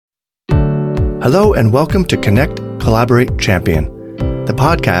Hello and welcome to Connect, Collaborate, Champion, the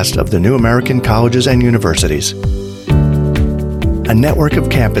podcast of the New American Colleges and Universities. A network of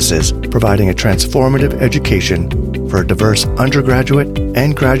campuses providing a transformative education for a diverse undergraduate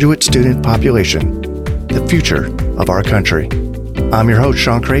and graduate student population, the future of our country. I'm your host,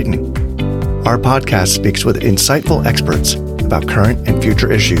 Sean Creighton. Our podcast speaks with insightful experts about current and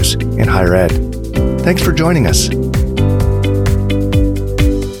future issues in higher ed. Thanks for joining us.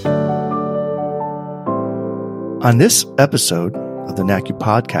 On this episode of the NACU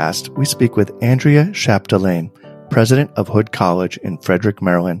podcast, we speak with Andrea Chapdelaine, president of Hood College in Frederick,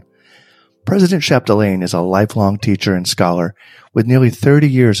 Maryland. President Chapdelaine is a lifelong teacher and scholar with nearly 30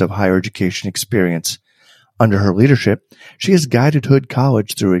 years of higher education experience. Under her leadership, she has guided Hood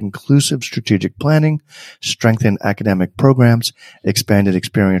College through inclusive strategic planning, strengthened academic programs, expanded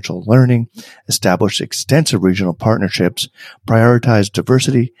experiential learning, established extensive regional partnerships, prioritized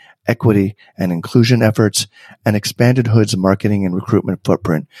diversity, equity, and inclusion efforts, and expanded Hood's marketing and recruitment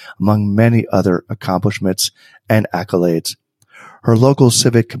footprint, among many other accomplishments and accolades. Her local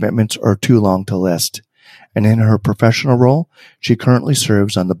civic commitments are too long to list. And in her professional role, she currently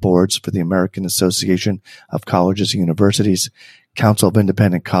serves on the boards for the American Association of Colleges and Universities, Council of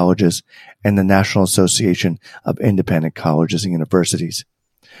Independent Colleges, and the National Association of Independent Colleges and Universities.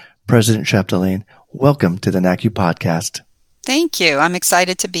 President Chapdelaine, welcome to the NACU podcast. Thank you. I'm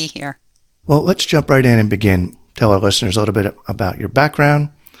excited to be here. Well, let's jump right in and begin. Tell our listeners a little bit about your background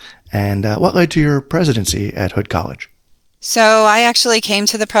and what led to your presidency at Hood College. So I actually came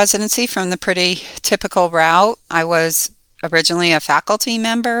to the presidency from the pretty typical route. I was originally a faculty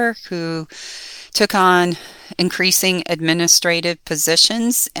member who took on increasing administrative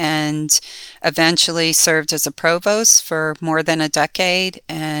positions and eventually served as a provost for more than a decade.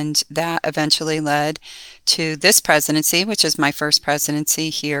 And that eventually led to this presidency, which is my first presidency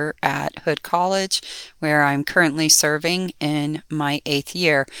here at Hood College, where I'm currently serving in my 8th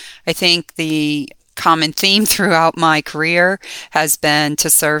year. I think the common theme throughout my career has been to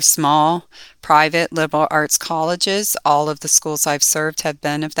serve small, private liberal arts colleges. All of the schools I've served have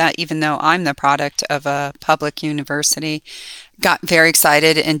been of that, even though I'm the product of a public university. Got very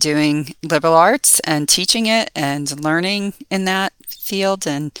excited in doing liberal arts and teaching it and learning in that field,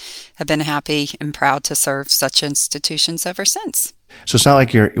 and have been happy and proud to serve such institutions ever since. So it's not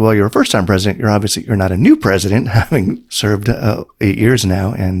like you're a first-time president. You're not a new president, having served 8 years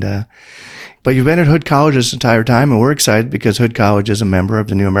now, but you've been at Hood College this entire time, and we're excited because Hood College is a member of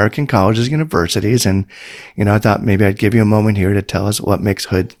the New American Colleges and Universities. And, I thought maybe I'd give you a moment here to tell us what makes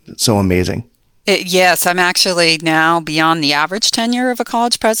Hood so amazing. Yes, I'm actually now beyond the average tenure of a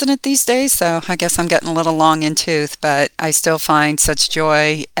college president these days. So I guess I'm getting a little long in tooth, but I still find such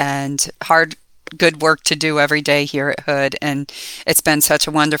joy and good work to do every day here at Hood. And it's been such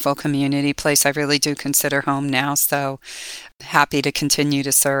a wonderful community place. I really do consider home now. So happy to continue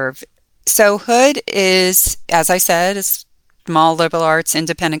to serve. So Hood is, as I said, a small liberal arts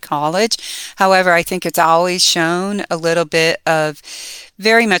independent college. However, I think it's always shown a little bit of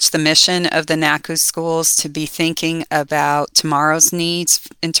very much the mission of the NACU schools to be thinking about tomorrow's needs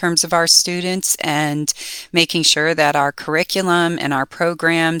in terms of our students and making sure that our curriculum and our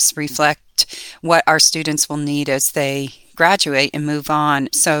programs reflect what our students will need as they graduate and move on.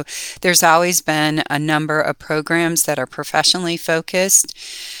 So there's always been a number of programs that are professionally focused.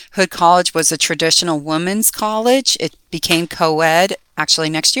 Hood College was a traditional women's college. It became co-ed. Actually,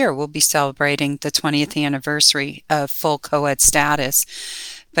 next year we'll be celebrating the 20th anniversary of full co-ed status.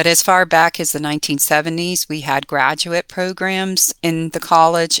 But as far back as the 1970s, we had graduate programs in the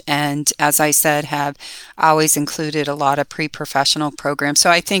college, and as I said, have always included a lot of pre-professional programs. So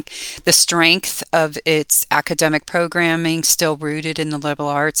I think the strength of its academic programming, still rooted in the liberal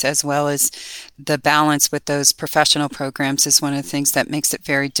arts, as well as the balance with those professional programs, is one of the things that makes it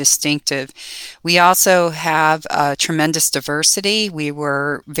very distinctive. We also have tremendous diversity. We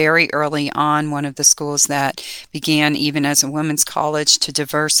were very early on one of the schools that began even as a women's college to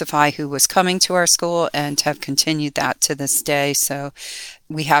diversify who was coming to our school, and have continued that to this day. So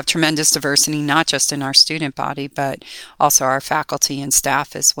we have tremendous diversity, not just in our student body, but also our faculty and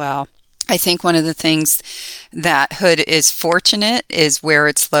staff as well. I think one of the things that Hood is fortunate is where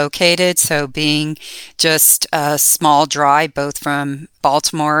it's located. So being just a small drive, both from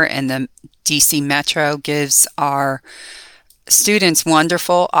Baltimore and the DC Metro, gives our students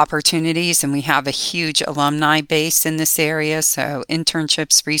wonderful opportunities, and we have a huge alumni base in this area, so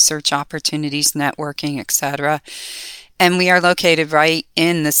internships, research opportunities, networking, etc. And we are located right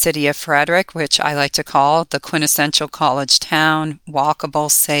in the city of Frederick, which I like to call the quintessential college town,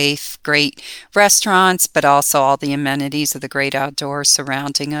 walkable, safe, great restaurants, but also all the amenities of the great outdoors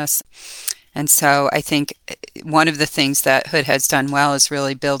surrounding us. And so I think one of the things that Hood has done well is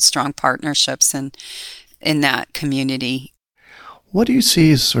really build strong partnerships in that community. What do you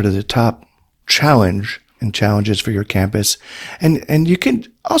see as sort of the top challenge and challenges for your campus? And you can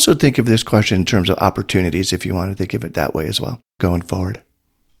also think of this question in terms of opportunities if you wanted to give it that way as well going forward.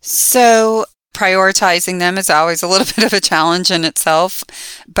 So prioritizing them is always a little bit of a challenge in itself,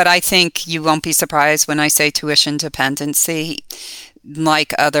 but I think you won't be surprised when I say tuition dependency.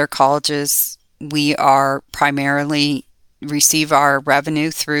 Like other colleges, we are primarily receive our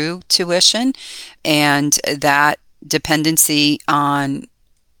revenue through tuition, and that dependency on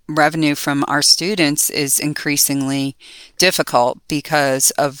revenue from our students is increasingly difficult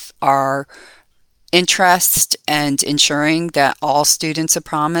because of our interest and ensuring that all students of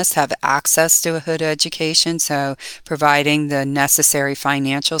Promise have access to a Hood education. So providing the necessary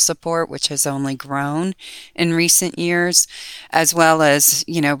financial support, which has only grown in recent years, as well as,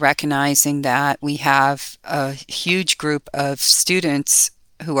 recognizing that we have a huge group of students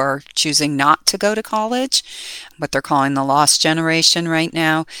who are choosing not to go to college, what they're calling the lost generation right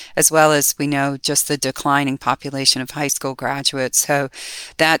now, as well as we know just the declining population of high school graduates. So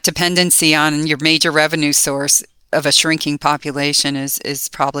that dependency on your major revenue source of a shrinking population is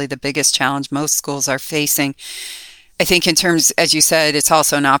probably the biggest challenge most schools are facing. I think in terms, as you said, it's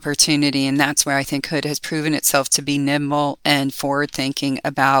also an opportunity, and that's where I think Hood has proven itself to be nimble and forward-thinking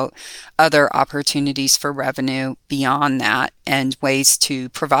about other opportunities for revenue beyond that and ways to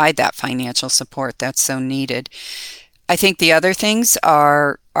provide that financial support that's so needed. I think the other things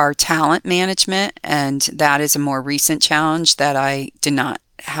are our talent management, and that is a more recent challenge that I did not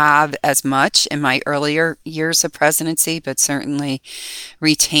have as much in my earlier years of presidency, but certainly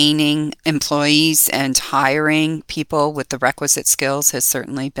retaining employees and hiring people with the requisite skills has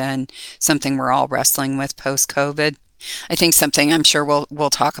certainly been something we're all wrestling with post-COVID. I think something I'm sure we'll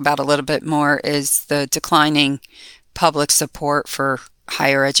talk about a little bit more is the declining public support for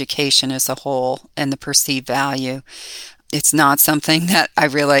higher education as a whole and the perceived value. It's not something that I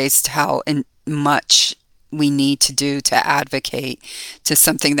realized how much we need to do to advocate to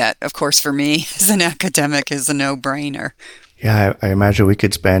something that, of course, for me as an academic is a no-brainer. Yeah, I imagine we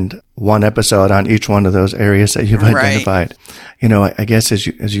could spend one episode on each one of those areas that you've identified. Right. I guess as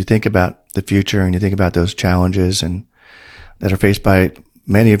you think about the future and you think about those challenges and that are faced by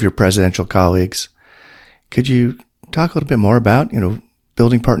many of your presidential colleagues, could you talk a little bit more about,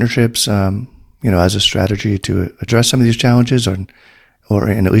 building partnerships, as a strategy to address some of these challenges or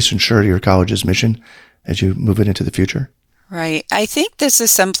at least ensure your college's mission as you move it into the future? Right. I think this is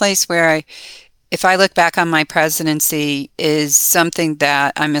someplace where if I look back on my presidency, is something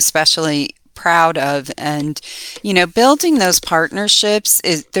that I'm especially proud of. And, building those partnerships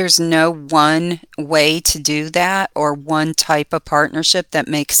there's no one way to do that or one type of partnership that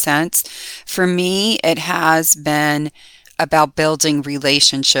makes sense. For me, it has been about building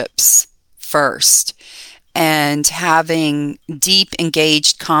relationships first and having deep,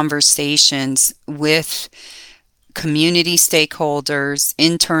 engaged conversations with community stakeholders,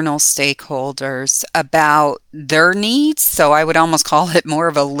 internal stakeholders about their needs. So I would almost call it more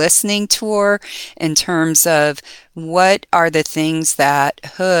of a listening tour in terms of what are the things that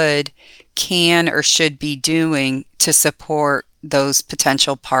Hood can or should be doing to support those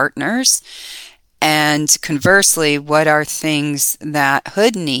potential partners. And conversely, what are things that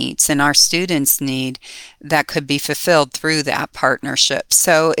Hood needs and our students need that could be fulfilled through that partnership?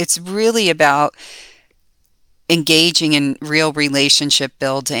 So it's really about engaging in real relationship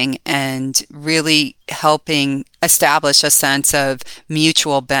building and really helping establish a sense of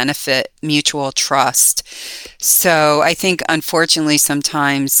mutual benefit, mutual trust. So I think, unfortunately,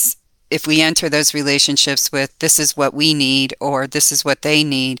 sometimes if we enter those relationships with this is what we need or this is what they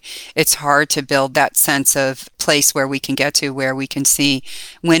need, it's hard to build that sense of place where we can get to where we can see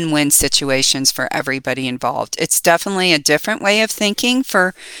win-win situations for everybody involved. It's definitely a different way of thinking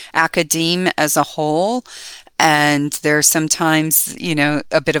for academe as a whole. And there's sometimes,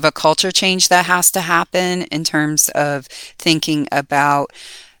 a bit of a culture change that has to happen in terms of thinking about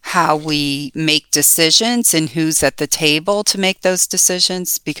how we make decisions and who's at the table to make those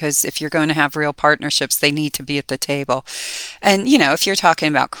decisions, because if you're going to have real partnerships, they need to be at the table. And, if you're talking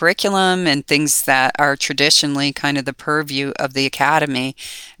about curriculum and things that are traditionally kind of the purview of the academy,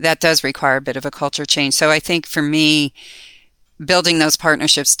 that does require a bit of a culture change. So I think for me, building those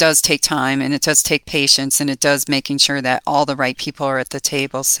partnerships does take time, and it does take patience, and it does making sure that all the right people are at the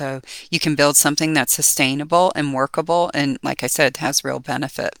table so you can build something that's sustainable and workable and, like I said, has real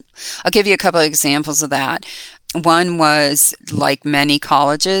benefit. I'll give you a couple of examples of that. One was, like many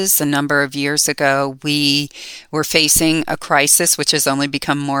colleges, a number of years ago, we were facing a crisis which has only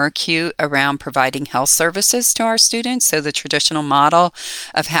become more acute around providing health services to our students. So the traditional model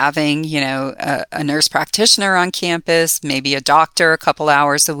of having, a nurse practitioner on campus, maybe a doctor a couple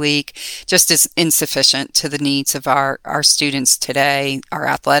hours a week, just is insufficient to the needs of our students today, our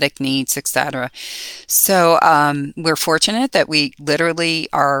athletic needs, etc. So we're fortunate that we literally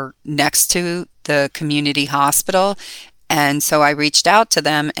are next to the community hospital. And so I reached out to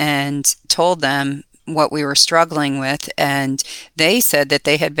them and told them what we were struggling with. And they said that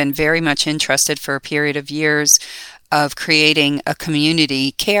they had been very much interested for a period of years of creating a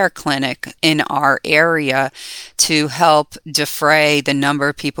community care clinic in our area to help defray the number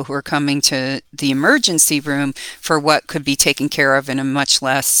of people who are coming to the emergency room for what could be taken care of in a much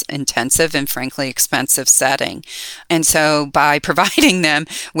less intensive and frankly expensive setting. And so by providing them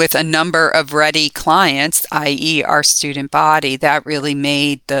with a number of ready clients, i.e. our student body, that really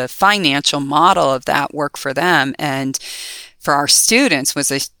made the financial model of that work for them. And for our students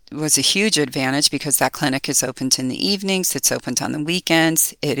was a huge advantage because that clinic is opened in the evenings, it's opened on the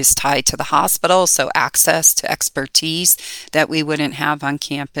weekends, it is tied to the hospital, so access to expertise that we wouldn't have on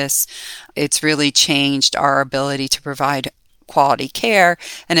campus. It's really changed our ability to provide quality care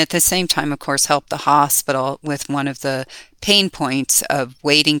and at the same time, of course, help the hospital with one of the pain points of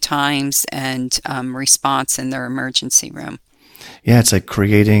waiting times and response in their emergency room. Yeah, it's like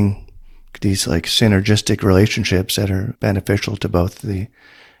creating these like synergistic relationships that are beneficial to both the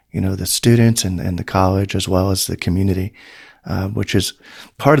students and the college as well as the community, which is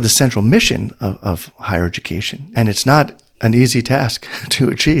part of the central mission of higher education. And it's not an easy task to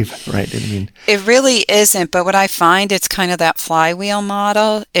achieve, right? It really isn't. But what I find, it's kind of that flywheel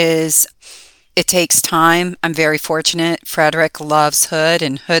model is it takes time. I'm very fortunate. Frederick loves Hood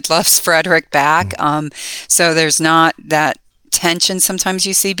and Hood loves Frederick back. So there's not that tension sometimes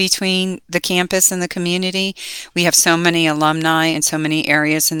you see between the campus and the community. We have so many alumni and so many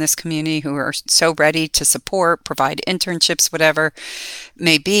areas in this community who are so ready to support, provide internships, whatever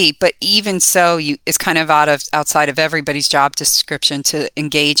may be. But even so, it's kind of outside of everybody's job description to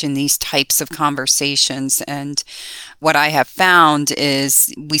engage in these types of conversations. And what I have found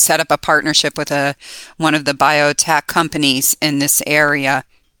is we set up a partnership with one of the biotech companies in this area.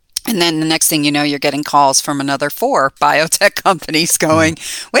 And then the next thing you know, you're getting calls from another 4 biotech companies going,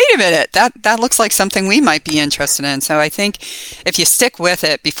 wait a minute, that looks like something we might be interested in. So I think if you stick with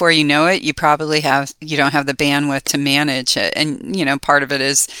it, before you know it, you don't have the bandwidth to manage it. And, part of it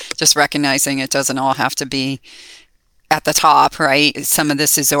is just recognizing it doesn't all have to be at the top, right? Some of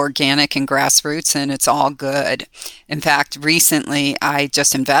this is organic and grassroots, and it's all good. In fact, recently I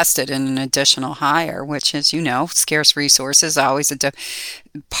just invested in an additional hire, which is, scarce resources, always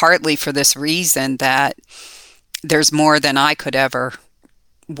partly for this reason that there's more than I could ever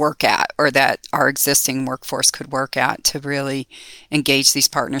work at or that our existing workforce could work at to really engage these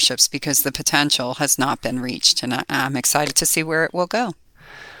partnerships because the potential has not been reached, and I'm excited to see where it will go.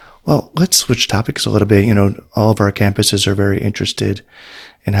 Well, let's switch topics a little bit. All of our campuses are very interested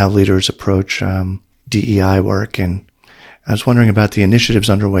in how leaders approach DEI work. And I was wondering about the initiatives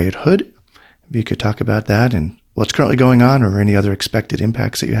underway at Hood. If you could talk about that and what's currently going on or any other expected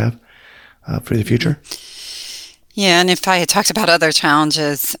impacts that you have for the future. Yeah, and if I had talked about other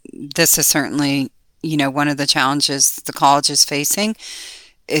challenges, this is certainly, one of the challenges the college is facing.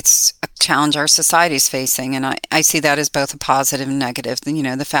 It's a challenge our society is facing, and I see that as both a positive and negative.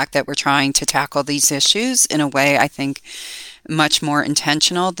 The fact that we're trying to tackle these issues in a way I think much more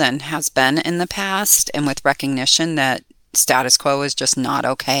intentional than has been in the past, and with recognition that status quo is just not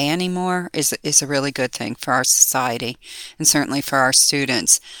okay anymore is a really good thing for our society and certainly for our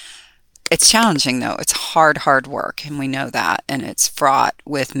students. It's challenging, though. It's hard work, and we know that, and it's fraught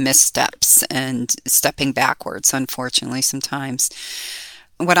with missteps and stepping backwards, unfortunately, sometimes.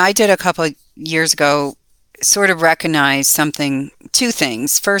 What I did a couple of years ago sort of recognized two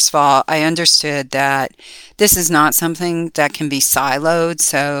things. First of all, I understood that this is not something that can be siloed.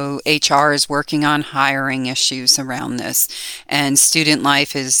 So HR is working on hiring issues around this, and Student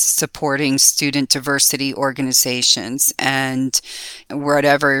Life is supporting student diversity organizations, and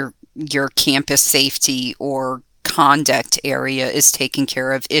whatever your campus safety or conduct area is taking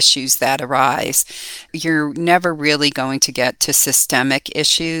care of issues that arise. You're never really going to get to systemic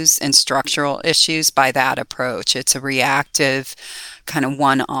issues and structural issues by that approach. It's a reactive kind of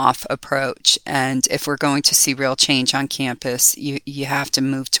one-off approach. And if we're going to see real change on campus, you have to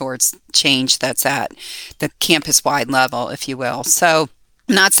move towards change that's at the campus-wide level, if you will. So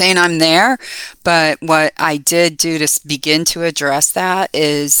Not saying I'm there, but what I did do to begin to address that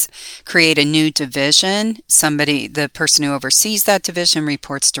is create a new division. The person who oversees that division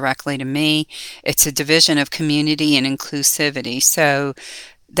reports directly to me. It's a division of community and inclusivity. So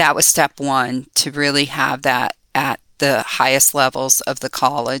that was step one, to really have that at the highest levels of the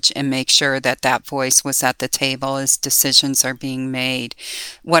college and make sure that that voice was at the table as decisions are being made.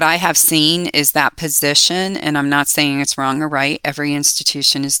 What I have seen is that position, and I'm not saying it's wrong or right, every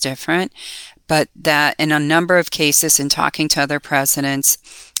institution is different, but that in a number of cases, in talking to other presidents,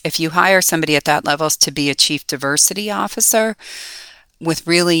 if you hire somebody at that level to be a chief diversity officer, with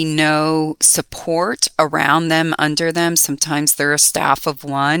really no support around them, under them, sometimes they're a staff of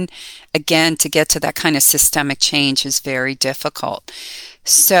one. Again, to get to that kind of systemic change is very difficult.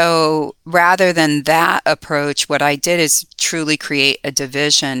 So rather than that approach, what I did is truly create a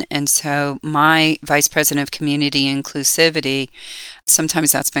division. And so my vice president of community inclusivity,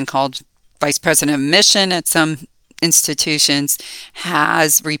 sometimes that's been called vice president of mission at some institutions,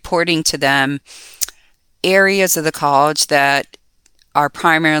 has reporting to them areas of the college that are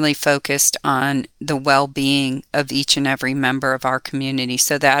primarily focused on the well-being of each and every member of our community.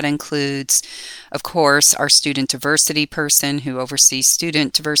 So that includes, of course, our student diversity person who oversees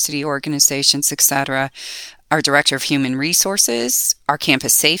student diversity organizations, etc., our director of human resources, our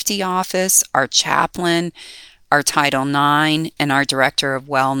campus safety office, our chaplain, our Title IX, and our director of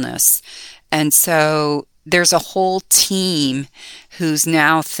wellness. And so there's a whole team who's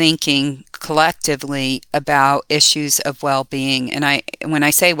now thinking collectively about issues of well-being. And when I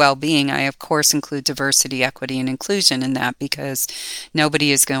say well-being, I of course include diversity, equity, and inclusion in that, because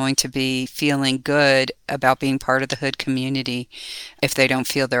nobody is going to be feeling good about being part of the Hood community if they don't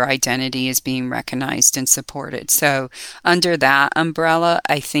feel their identity is being recognized and supported. So under that umbrella,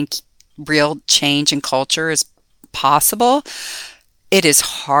 I think real change in culture is possible. It is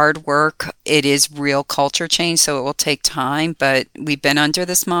hard work. It is real culture change, so it will take time. But we've been under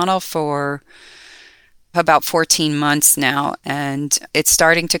this model for about 14 months now, and it's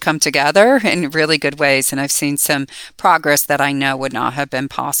starting to come together in really good ways. And I've seen some progress that I know would not have been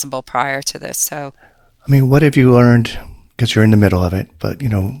possible prior to this. So, I mean, what have you learned, because you're in the middle of it, but,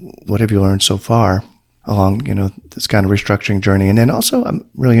 what have you learned so far along, this kind of restructuring journey? And then also, I'm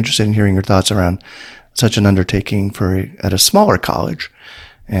really interested in hearing your thoughts around such an undertaking at a smaller college,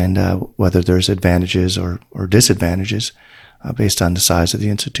 and whether there's advantages or disadvantages based on the size of the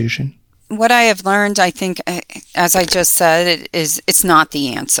institution. What I have learned, I think, as I just said, it's not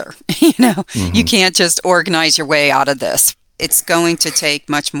the answer. You can't just organize your way out of this. It's going to take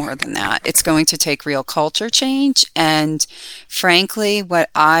much more than that. It's going to take real culture change. And frankly, what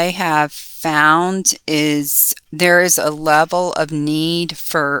I have found is there is a level of need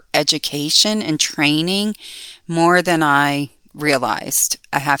for education and training more than I realized.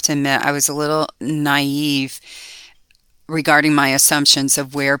 I have to admit, I was a little naive regarding my assumptions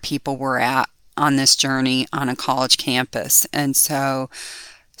of where people were at on this journey on a college campus. And so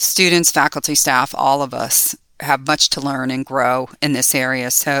students, faculty, staff, all of us have much to learn and grow in this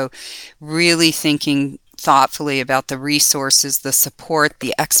area. So really thinking thoughtfully about the resources, the support,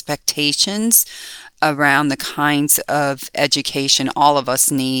 the expectations around the kinds of education all of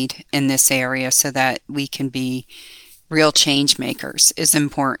us need in this area so that we can be real change makers is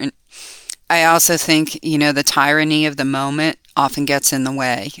important. I also think, the tyranny of the moment often gets in the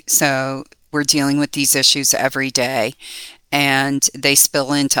way. So we're dealing with these issues every day, and they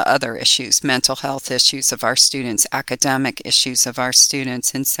spill into other issues, mental health issues of our students, academic issues of our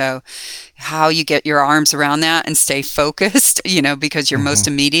students. And so how you get your arms around that and stay focused, because your most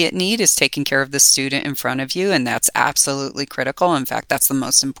immediate need is taking care of the student in front of you. And that's absolutely critical. In fact, that's the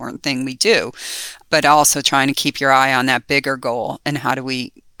most important thing we do. But also trying to keep your eye on that bigger goal and how do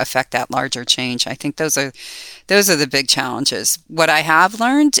we affect that larger change. I think those are the big challenges. What I have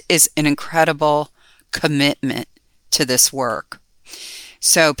learned is an incredible commitment to this work.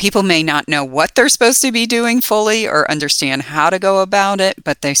 So people may not know what they're supposed to be doing fully or understand how to go about it,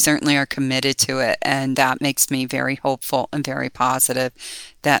 but they certainly are committed to it. And that makes me very hopeful and very positive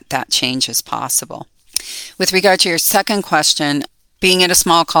that that change is possible. With regard to your second question, being at a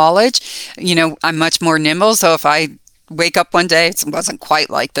small college, I'm much more nimble. So if I wake up one day, it wasn't quite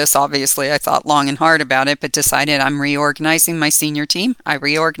like this, obviously. I thought long and hard about it, but decided I'm reorganizing my senior team. I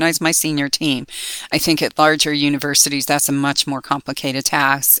reorganized my senior team. I think at larger universities, that's a much more complicated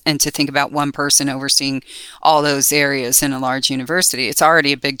task. And to think about one person overseeing all those areas in a large university, it's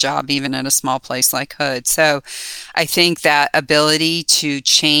already a big job, even at a small place like Hood. So I think that ability to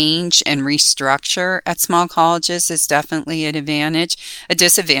change and restructure at small colleges is definitely an advantage. A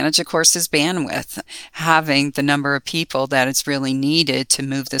disadvantage, of course, is bandwidth. Having the number of people people that is really needed to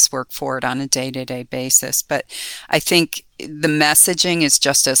move this work forward on a day-to-day basis. But I think the messaging is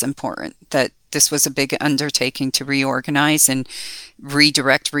just as important, that this was a big undertaking to reorganize and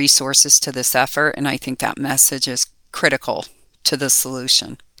redirect resources to this effort. And I think that message is critical to the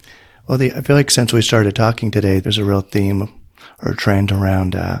solution. Well, I feel like since we started talking today, there's a real theme or trend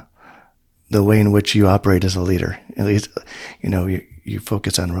around the way in which you operate as a leader. At least, you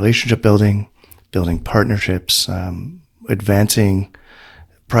focus on relationship building partnerships, advancing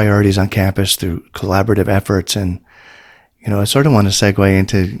priorities on campus through collaborative efforts. And, I sort of want to segue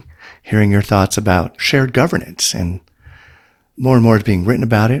into hearing your thoughts about shared governance, and more is being written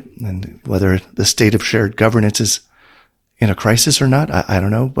about it, and whether the state of shared governance is in a crisis or not, I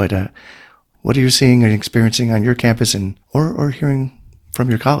don't know. But what are you seeing and experiencing on your campus, and or hearing from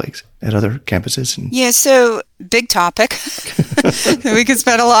your colleagues at other campuses? Yeah, so big topic. We could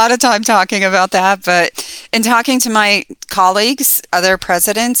spend a lot of time talking about that. But in talking to my colleagues, other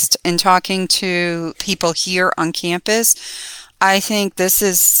presidents, and talking to people here on campus, I think this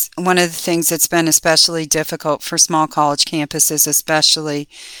is one of the things that's been especially difficult for small college campuses, especially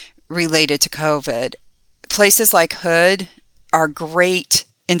related to COVID. Places like Hood are great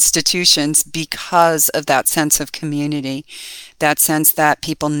institutions because of that sense of community, that sense that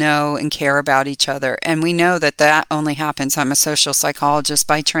people know and care about each other. And we know that only happens, I'm a social psychologist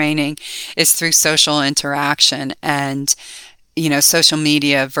by training, is through social interaction and, social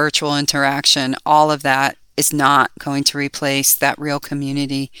media, virtual interaction, all of that is not going to replace that real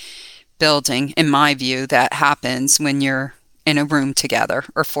community building, in my view, that happens when you're in a room together,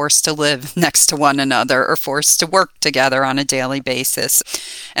 or forced to live next to one another, or forced to work together on a daily basis.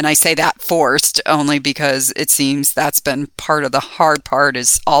 And I say that forced only because it seems that's been part of the hard part,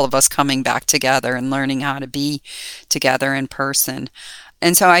 is all of us coming back together and learning how to be together in person.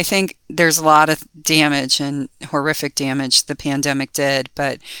 And so I think there's a lot of damage, and horrific damage the pandemic did.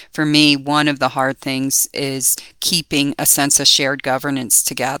 But for me, one of the hard things is keeping a sense of shared governance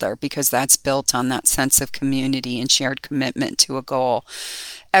together, because that's built on that sense of community and shared commitment to a goal.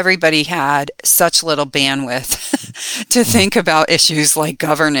 Everybody had such little bandwidth to think about issues like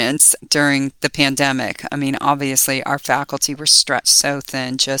governance during the pandemic. I mean, obviously, our faculty were stretched so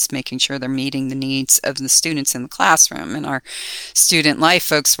thin, just making sure they're meeting the needs of the students in the classroom. And our student life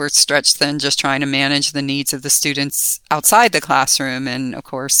folks were stretched thin, just trying to manage the needs of the students outside the classroom. And of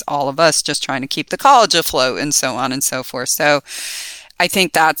course, all of us just trying to keep the college afloat, and so on and so forth. So I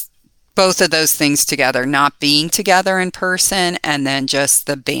think that's both of those things together, not being together in person, and then just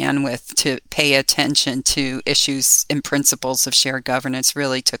the bandwidth to pay attention to issues and principles of shared governance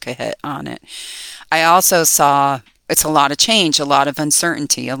really took a hit on it. I also saw it's a lot of change, a lot of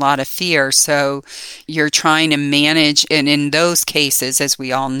uncertainty, a lot of fear. So you're trying to manage, and in those cases, as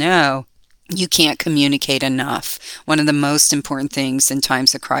we all know, you can't communicate enough. One of the most important things in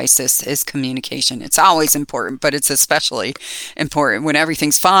times of crisis is communication. It's always important, but it's especially important when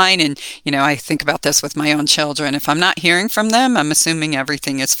everything's fine. And, I think about this with my own children. If I'm not hearing from them, I'm assuming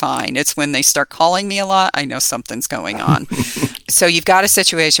everything is fine. It's when they start calling me a lot, I know something's going on. So you've got a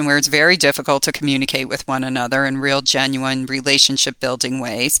situation where it's very difficult to communicate with one another in real, genuine relationship building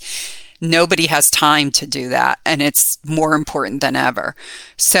ways. Nobody has time to do that, and it's more important than ever.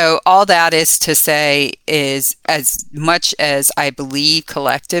 So all that is to say is, as much as I believe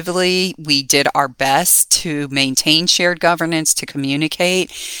collectively we did our best to maintain shared governance, to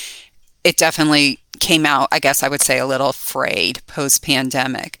communicate, it definitely came out, I guess I would say, a little frayed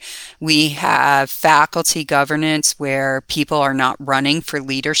post-pandemic. We have faculty governance where people are not running for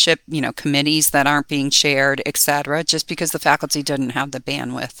leadership, committees that aren't being shared, et cetera, just because the faculty didn't have the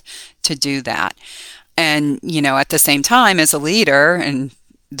bandwidth to do that. And, at the same time, as a leader, and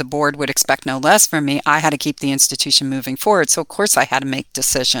the board would expect no less from me, I had to keep the institution moving forward. So of course I had to make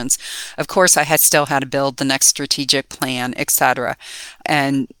decisions. Of course I still had to build the next strategic plan, et cetera.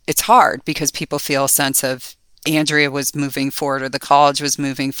 And it's hard because people feel a sense of Andrea was moving forward, or the college was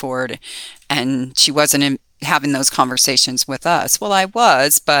moving forward, and she wasn't having those conversations with us. Well, I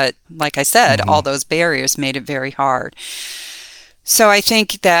was, but like I said, all those barriers made it very hard. So I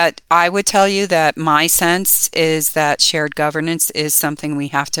think that I would tell you that my sense is that shared governance is something we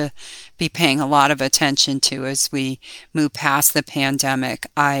have to be paying a lot of attention to as we move past the pandemic.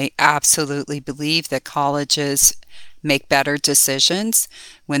 I absolutely believe that colleges make better decisions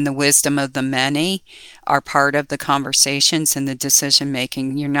when the wisdom of the many are part of the conversations and the decision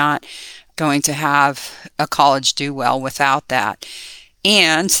making. You're not going to have a college do well without that.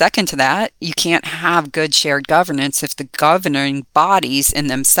 And second to that, you can't have good shared governance if the governing bodies in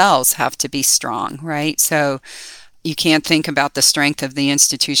themselves have to be strong, right? So you can't think about the strength of the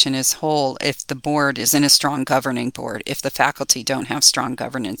institution as whole if the board isn't a strong governing board, if the faculty don't have strong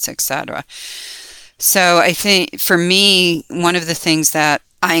governance, etc. So I think for me, one of the things that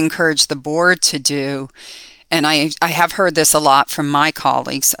I encourage the board to do, and I have heard this a lot from my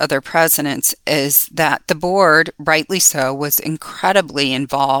colleagues, other presidents, is that the board, rightly so, was incredibly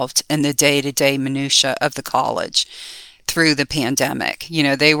involved in the day-to-day minutia of the college through the pandemic.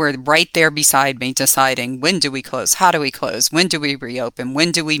 They were right there beside me deciding, when do we close? How do we close? When do we reopen?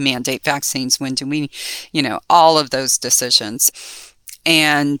 When do we mandate vaccines? When do we, all of those decisions.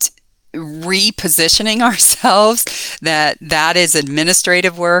 And repositioning ourselves that is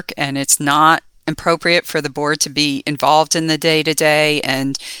administrative work, and it's not appropriate for the board to be involved in the day-to-day,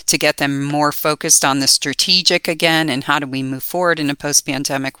 and to get them more focused on the strategic again and how do we move forward in a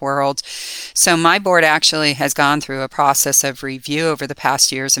post-pandemic world. So my board actually has gone through a process of review over the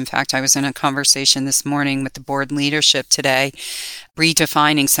past years. In fact, I was in a conversation this morning with the board leadership today,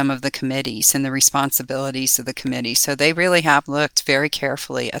 redefining some of the committees and the responsibilities of the committee. So they really have looked very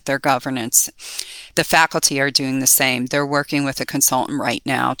carefully at their governance. The faculty are doing the same. They're working with a consultant right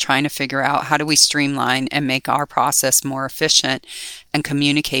now, trying to figure out how do we streamline and make our process more efficient and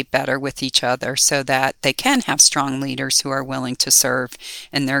communicate better with each other so that they can have strong leaders who are willing to serve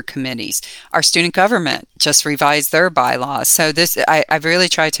in their committees. Our student government just revised their bylaws. So I've really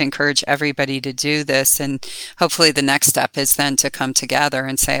tried to encourage everybody to do this. And hopefully the next step is then to come together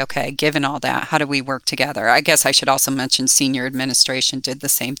and say, okay, given all that, how do we work together? I guess I should also mention senior administration did the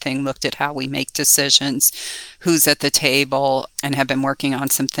same thing, looked at how we make decisions, who's at the table, and have been working on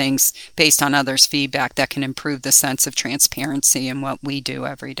some things based on others' feedback that can improve the sense of transparency in what we do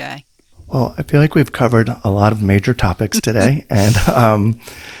every day. Well, I feel like we've covered a lot of major topics today. And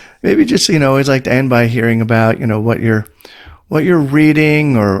maybe just, always like to end by hearing about, what you're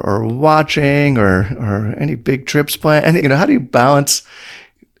reading or watching or any big trips planned. And, how do you balance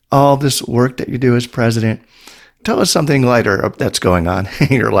all this work that you do as president? Tell us something lighter that's going on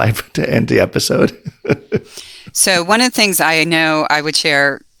in your life to end the episode. So one of the things I know I would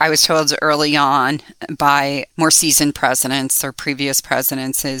share, I was told early on by more seasoned presidents or previous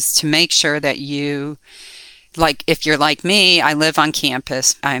presidents, is to make sure that you, like if you're like me, I live on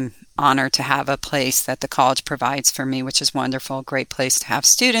campus. I'm honored to have a place that the college provides for me, which is wonderful. Great place to have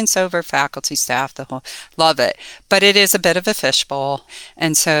students over, faculty, staff, love it. But it is a bit of a fishbowl.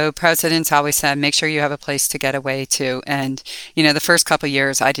 And so presidents always said, make sure you have a place to get away to. And, the first couple of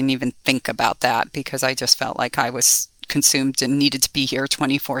years, I didn't even think about that because I just felt like I was consumed and needed to be here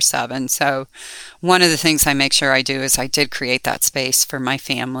 24/7. So one of the things I make sure I do is I did create that space for my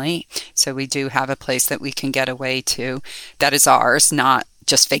family. So we do have a place that we can get away to that is ours, not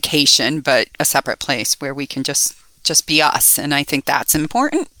just vacation, but a separate place where we can just be us. And I think that's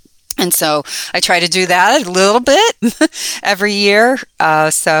important. And so I try to do that a little bit every year.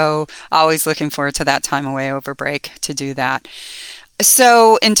 So always looking forward to that time away over break to do that.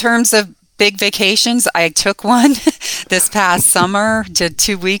 So in terms of big vacations, I took one this past summer, did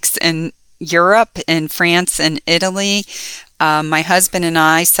 2 weeks in Europe, in France and Italy. My husband and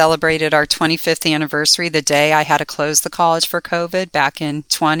I celebrated our 25th anniversary the day I had to close the college for COVID back in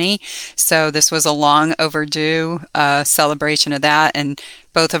 20. So this was a long overdue celebration of that. And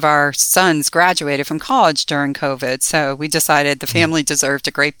both of our sons graduated from college during COVID. So we decided the family deserved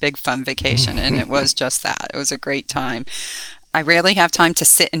a great big fun vacation. And it was just that. It was a great time. I rarely have time to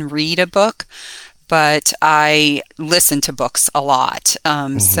sit and read a book, but I listen to books a lot.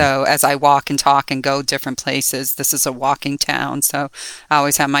 So as I walk and talk and go different places, this is a walking town. So I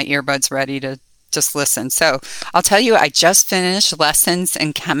always have my earbuds ready to just listen. So I'll tell you, I just finished Lessons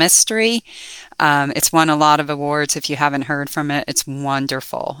in Chemistry. It's won a lot of awards. If you haven't heard from it, it's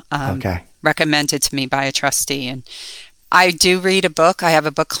wonderful. Okay. Recommended to me by a trustee. And I do read a book. I have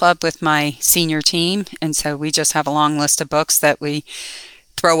a book club with my senior team. And so we just have a long list of books that we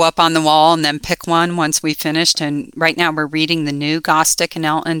throw up on the wall and then pick one once we finished. And right now we're reading the new Gostick and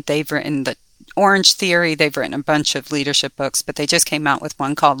Elton. They've written the Orange Theory. They've written a bunch of leadership books, but they just came out with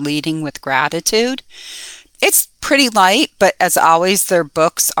one called Leading with Gratitude. It's pretty light, but as always, their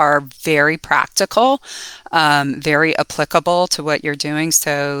books are very practical, very applicable to what you're doing.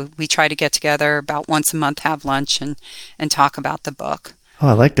 So we try to get together about once a month, have lunch and talk about the book. Oh,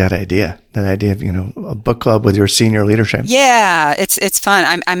 I like that idea. That idea of, a book club with your senior leadership. Yeah, it's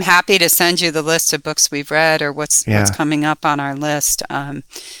fun. I'm happy to send you the list of books we've read or what's coming up on our list.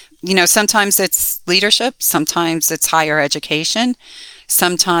 Sometimes it's leadership, sometimes it's higher education,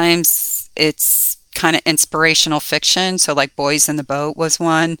 sometimes it's kind of inspirational fiction. So like Boys in the Boat was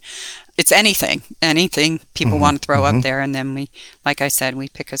one. It's anything people want to throw up there. And then we, like I said, we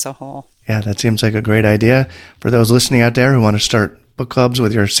pick as a whole. Yeah, that seems like a great idea. For those listening out there who want to start book clubs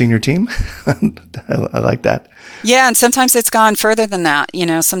with your senior team, I like that. Yeah, and sometimes it's gone further than that.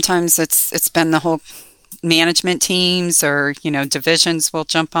 Sometimes it's been the whole management teams or, divisions will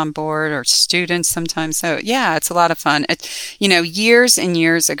jump on board, or students sometimes. So yeah, it's a lot of fun. Years and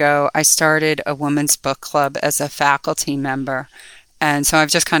years ago, I started a women's book club as a faculty member. And so I've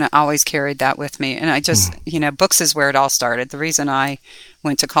just kind of always carried that with me. And I just, books is where it all started. The reason I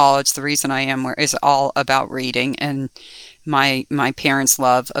went to college, the reason I am where is all about reading. And my parents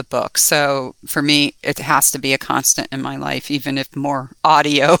love a book. So for me, it has to be a constant in my life, even if more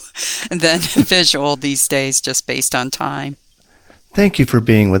audio than visual these days, just based on time. Thank you for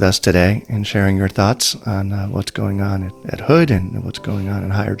being with us today and sharing your thoughts on what's going on at Hood and what's going on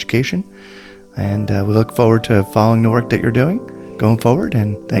in higher education. And we look forward to following the work that you're doing going forward,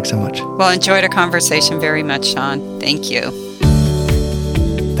 and thanks so much. Well, enjoyed our conversation very much, Sean. Thank you.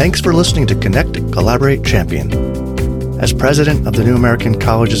 Thanks for listening to Connect, Collaborate, Champion. As president of the New American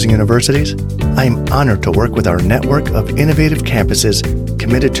Colleges and Universities, I am honored to work with our network of innovative campuses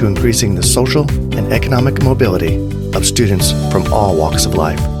committed to increasing the social and economic mobility of students from all walks of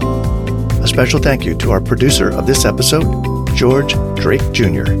life. A special thank you to our producer of this episode, George Drake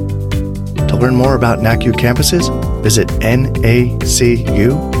Jr. To learn more about NACU campuses, visit nacu.edu.